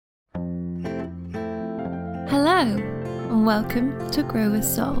Hello, and welcome to Grow with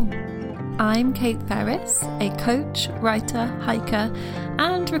Soul. I'm Kate Ferris, a coach, writer, hiker,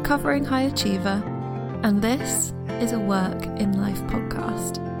 and recovering high achiever, and this is a Work in Life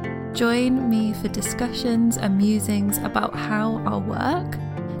podcast. Join me for discussions and musings about how our work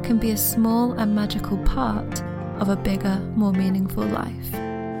can be a small and magical part of a bigger, more meaningful life.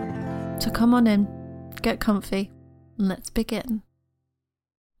 So come on in, get comfy, and let's begin.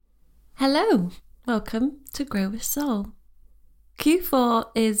 Hello. Welcome to Grow with Soul. Q4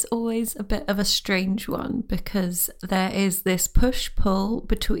 is always a bit of a strange one because there is this push-pull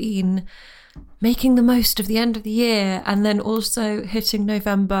between making the most of the end of the year and then also hitting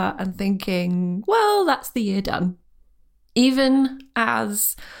November and thinking, well, that's the year done. Even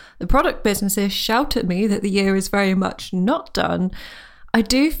as the product businesses shout at me that the year is very much not done, I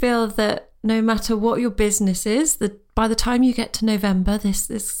do feel that no matter what your business is, by the time you get to November, this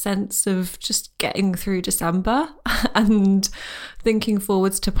sense of just getting through December and thinking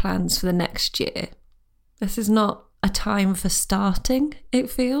forwards to plans for the next year. This is not a time for starting,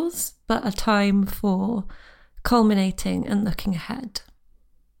 it feels, but a time for culminating and looking ahead.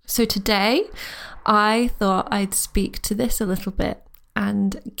 So today, I thought I'd speak to this a little bit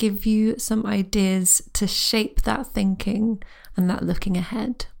and give you some ideas to shape that thinking and that looking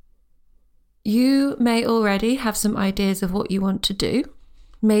ahead. You may already have some ideas of what you want to do.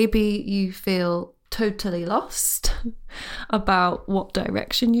 Maybe you feel totally lost about what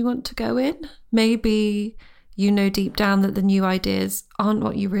direction you want to go in. Maybe you know deep down that the new ideas aren't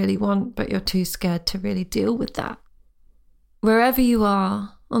what you really want, but you're too scared to really deal with that. Wherever you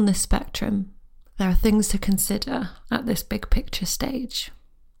are on this spectrum, there are things to consider at this big picture stage.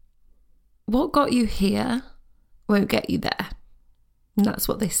 What got you here won't get you there. And that's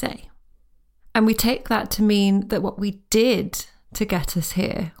what they say. And we take that to mean that what we did to get us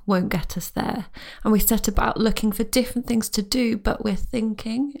here won't get us there. And we set about looking for different things to do, but we're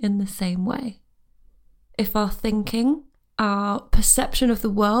thinking in the same way. If our thinking, our perception of the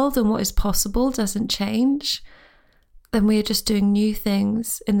world and what is possible doesn't change, then we are just doing new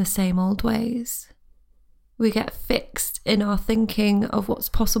things in the same old ways. We get fixed in our thinking of what's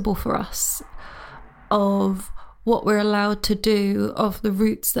possible for us, of what we're allowed to do, of the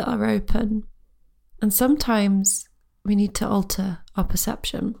routes that are open. And sometimes we need to alter our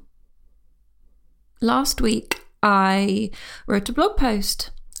perception. Last week, I wrote a blog post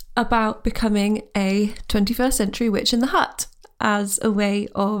about becoming a 21st century witch in the hut as a way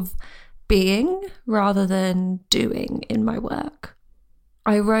of being rather than doing in my work.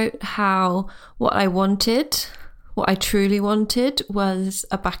 I wrote how what I wanted, what I truly wanted, was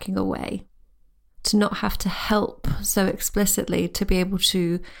a backing away. To not have to help so explicitly, to be able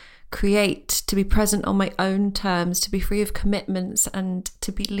to create, to be present on my own terms, to be free of commitments, and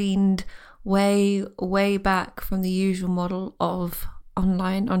to be leaned way, way back from the usual model of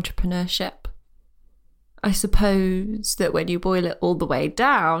online entrepreneurship. I suppose that when you boil it all the way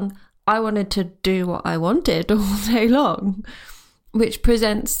down, I wanted to do what I wanted all day long, which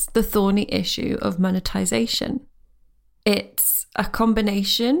presents the thorny issue of monetization. It's a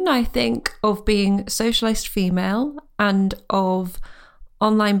combination, I think, of being socialized female and of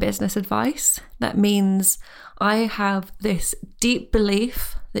online business advice. That means I have this deep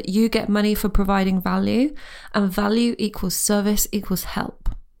belief that you get money for providing value, and value equals service equals help.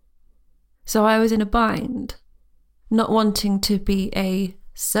 So I was in a bind, not wanting to be a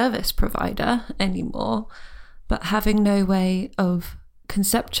service provider anymore, but having no way of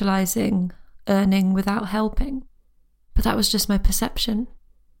conceptualizing earning without helping. But that was just my perception.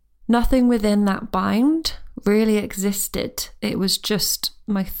 Nothing within that bind really existed. It was just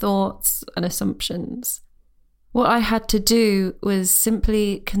my thoughts and assumptions. What I had to do was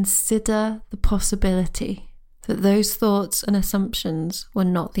simply consider the possibility that those thoughts and assumptions were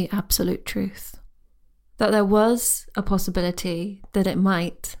not the absolute truth. That there was a possibility that it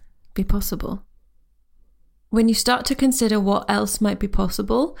might be possible. When you start to consider what else might be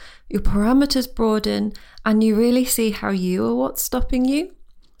possible, your parameters broaden and you really see how you are what's stopping you.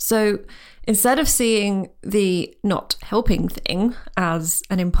 So instead of seeing the not helping thing as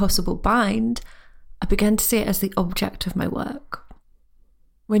an impossible bind, I began to see it as the object of my work.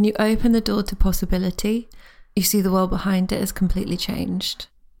 When you open the door to possibility, you see the world behind it has completely changed.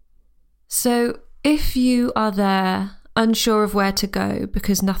 So if you are there, unsure of where to go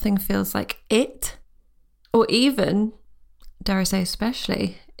because nothing feels like it, or even, dare I say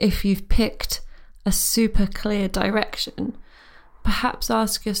especially, if you've picked a super clear direction, perhaps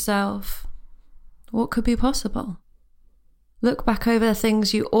ask yourself, what could be possible? Look back over the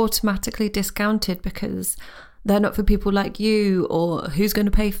things you automatically discounted because they're not for people like you, or who's going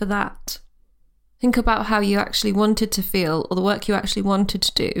to pay for that? Think about how you actually wanted to feel or the work you actually wanted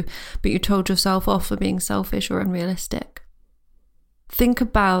to do, but you told yourself off for being selfish or unrealistic. Think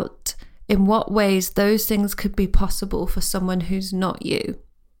about in what ways those things could be possible for someone who's not you.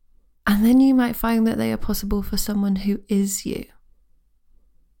 And then you might find that they are possible for someone who is you.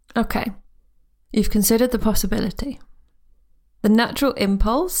 Okay, you've considered the possibility. The natural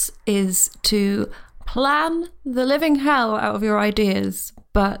impulse is to plan the living hell out of your ideas,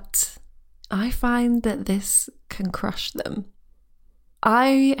 but I find that this can crush them.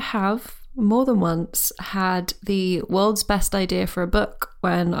 I have more than once had the world's best idea for a book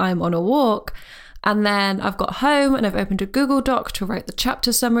when I'm on a walk, and then I've got home and I've opened a Google Doc to write the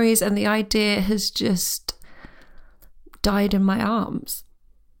chapter summaries, and the idea has just died in my arms.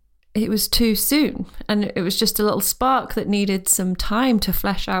 It was too soon, and it was just a little spark that needed some time to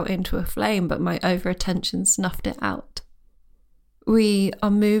flesh out into a flame, but my over-attention snuffed it out. We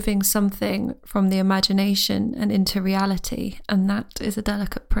are moving something from the imagination and into reality, and that is a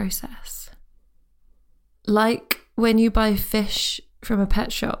delicate process. Like when you buy fish from a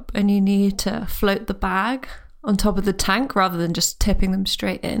pet shop and you need to float the bag on top of the tank rather than just tipping them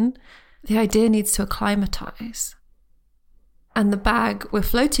straight in, the idea needs to acclimatize. And the bag we're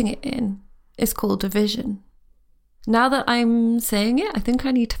floating it in is called a vision. Now that I'm saying it, I think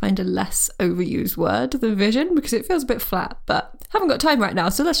I need to find a less overused word than vision because it feels a bit flat, but I haven't got time right now,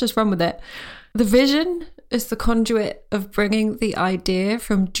 so let's just run with it. The vision is the conduit of bringing the idea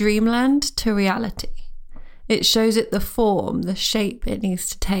from dreamland to reality. It shows it the form, the shape it needs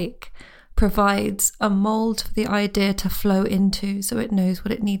to take, provides a mold for the idea to flow into so it knows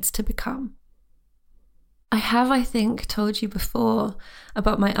what it needs to become. I have, I think, told you before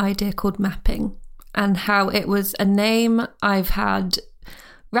about my idea called mapping and how it was a name I've had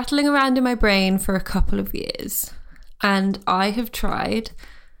rattling around in my brain for a couple of years. And I have tried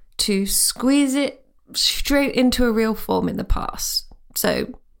to squeeze it straight into a real form in the past.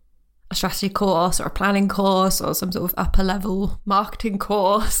 So a strategy course or a planning course or some sort of upper level marketing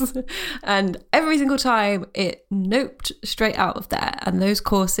course. And every single time it noped straight out of there. And those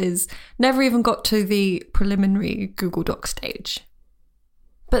courses never even got to the preliminary Google Doc stage.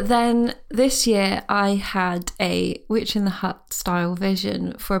 But then this year I had a Witch in the Hut style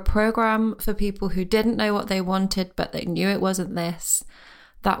vision for a program for people who didn't know what they wanted, but they knew it wasn't this,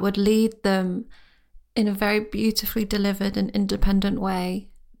 that would lead them in a very beautifully delivered and independent way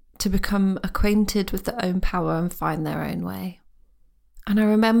to become acquainted with their own power and find their own way. And I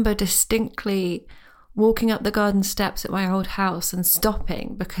remember distinctly walking up the garden steps at my old house and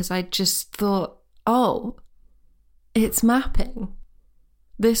stopping because I just thought, oh, it's mapping.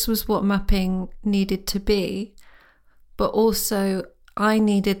 This was what mapping needed to be, but also I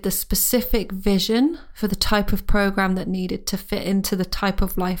needed the specific vision for the type of program that needed to fit into the type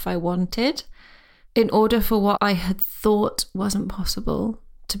of life I wanted in order for what I had thought wasn't possible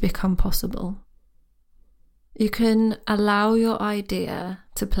to become possible. You can allow your idea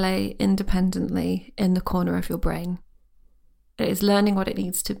to play independently in the corner of your brain. It is learning what it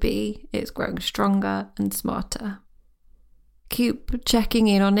needs to be. It's growing stronger and smarter. Keep checking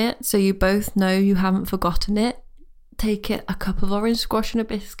in on it so you both know you haven't forgotten it. Take it a cup of orange squash and a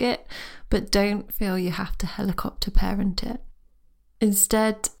biscuit, but don't feel you have to helicopter parent it.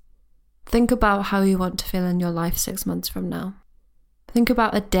 Instead, think about how you want to feel in your life 6 months from now. Think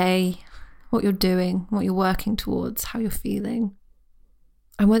about a day, what you're doing, what you're working towards, how you're feeling.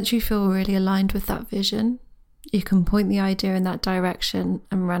 And once you feel really aligned with that vision, you can point the idea in that direction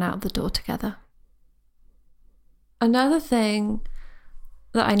and run out the door together. Another thing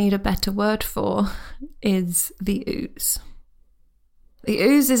that I need a better word for is the ooze. The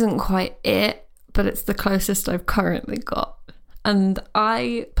ooze isn't quite it, but it's the closest I've currently got. And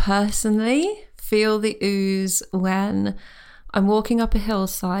I personally feel the ooze when I'm walking up a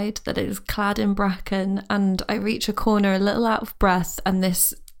hillside that is clad in bracken and I reach a corner a little out of breath and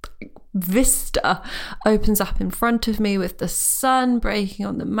this vista opens up in front of me with the sun breaking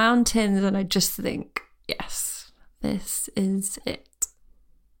on the mountains and I just think, yes, this is it.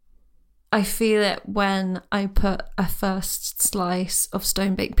 I feel it when I put a first slice of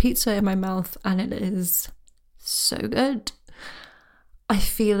stone-baked pizza in my mouth and it is so good. I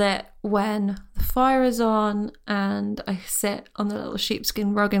feel it when the fire is on and I sit on the little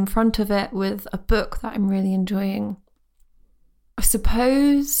sheepskin rug in front of it with a book that I'm really enjoying. I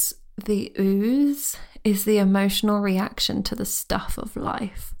suppose the ooze is the emotional reaction to the stuff of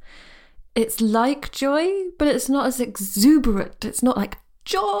life. It's like joy, but it's not as exuberant. It's not like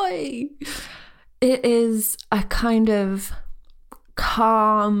joy. It is a kind of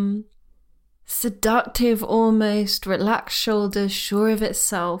calm, seductive, almost relaxed shoulders, sure of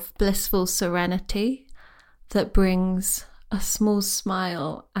itself, blissful serenity that brings a small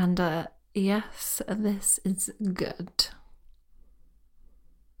smile and a yes, this is good.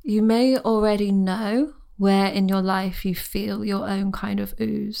 You may already know where in your life you feel your own kind of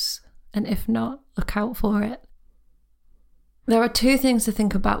ooze, and if not, look out for it. There are two things to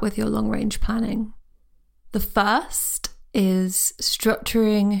think about with your long-range planning. The first is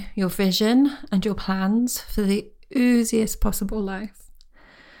structuring your vision and your plans for the ooziest possible life.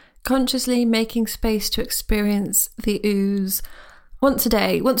 Consciously making space to experience the ooze once a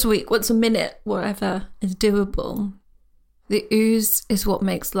day, once a week, once a minute, whatever is doable. The ooze is what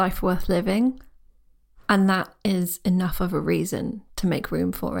makes life worth living, and that is enough of a reason to make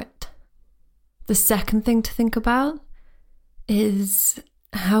room for it. The second thing to think about is,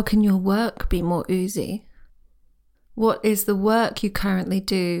 how can your work be more oozy? What is the work you currently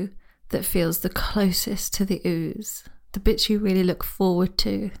do that feels the closest to the ooze? The bits you really look forward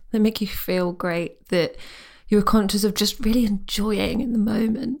to, that make you feel great, that you're conscious of just really enjoying in the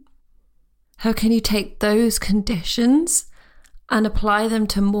moment. How can you take those conditions and apply them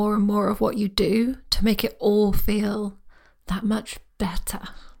to more and more of what you do to make it all feel that much better?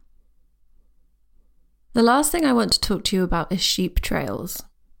 The last thing I want to talk to you about is sheep trails.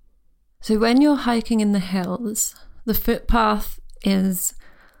 So when you're hiking in the hills, the footpath is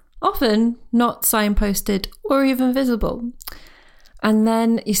often not signposted or even visible. And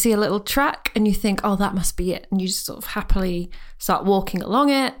then you see a little track and you think, oh, that must be it. And you just sort of happily start walking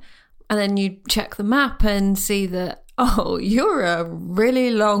along it. And then you check the map and see that, oh, you're a really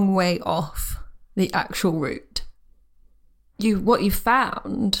long way off the actual route. What you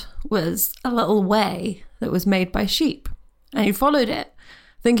found was a little way that was made by sheep. And you followed it,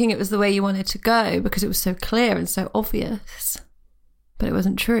 thinking it was the way you wanted to go because it was so clear and so obvious. But it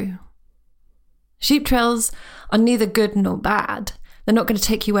wasn't true. Sheep trails are neither good nor bad. They're not going to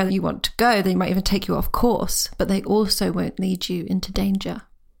take you where you want to go. They might even take you off course, but they also won't lead you into danger.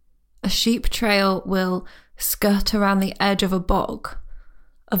 A sheep trail will skirt around the edge of a bog,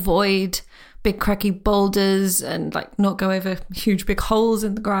 avoid big cracky boulders and not go over huge big holes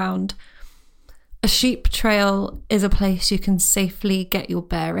in the ground. A sheep trail is a place you can safely get your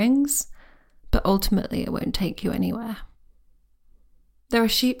bearings, but ultimately it won't take you anywhere. There are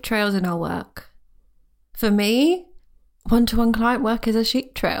sheep trails in our work. For me, one-to-one client work is a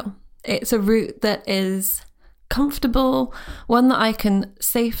sheep trail. It's a route that is comfortable, one that I can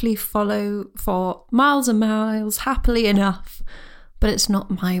safely follow for miles and miles, happily enough, but it's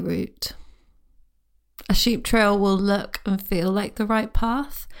not my route. A sheep trail will look and feel like the right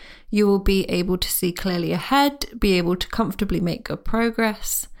path. You will be able to see clearly ahead, be able to comfortably make good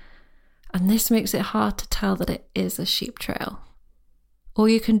progress. And this makes it hard to tell that it is a sheep trail. All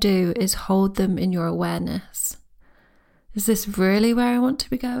you can do is hold them in your awareness. Is this really where I want to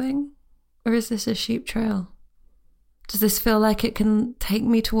be going? Or is this a sheep trail? Does this feel like it can take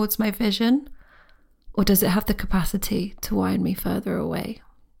me towards my vision? Or does it have the capacity to wind me further away?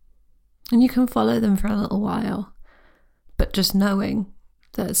 And you can follow them for a little while, but just knowing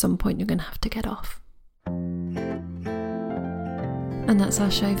that at some point you're going to have to get off. And that's our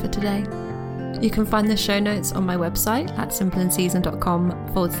show for today. You can find the show notes on my website at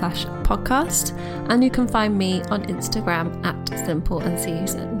simpleandseason.com/podcast, and you can find me on Instagram at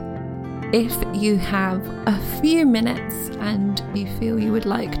simpleandseason. If you have a few minutes and you feel you would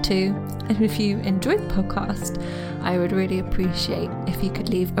like to, and if you enjoyed the podcast, I would really appreciate if you could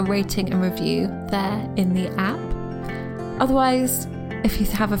leave a rating and review there in the app. Otherwise, if you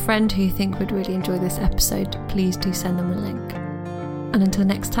have a friend who you think would really enjoy this episode, please do send them a link. And until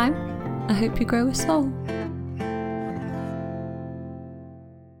next time, I hope you grow a soul.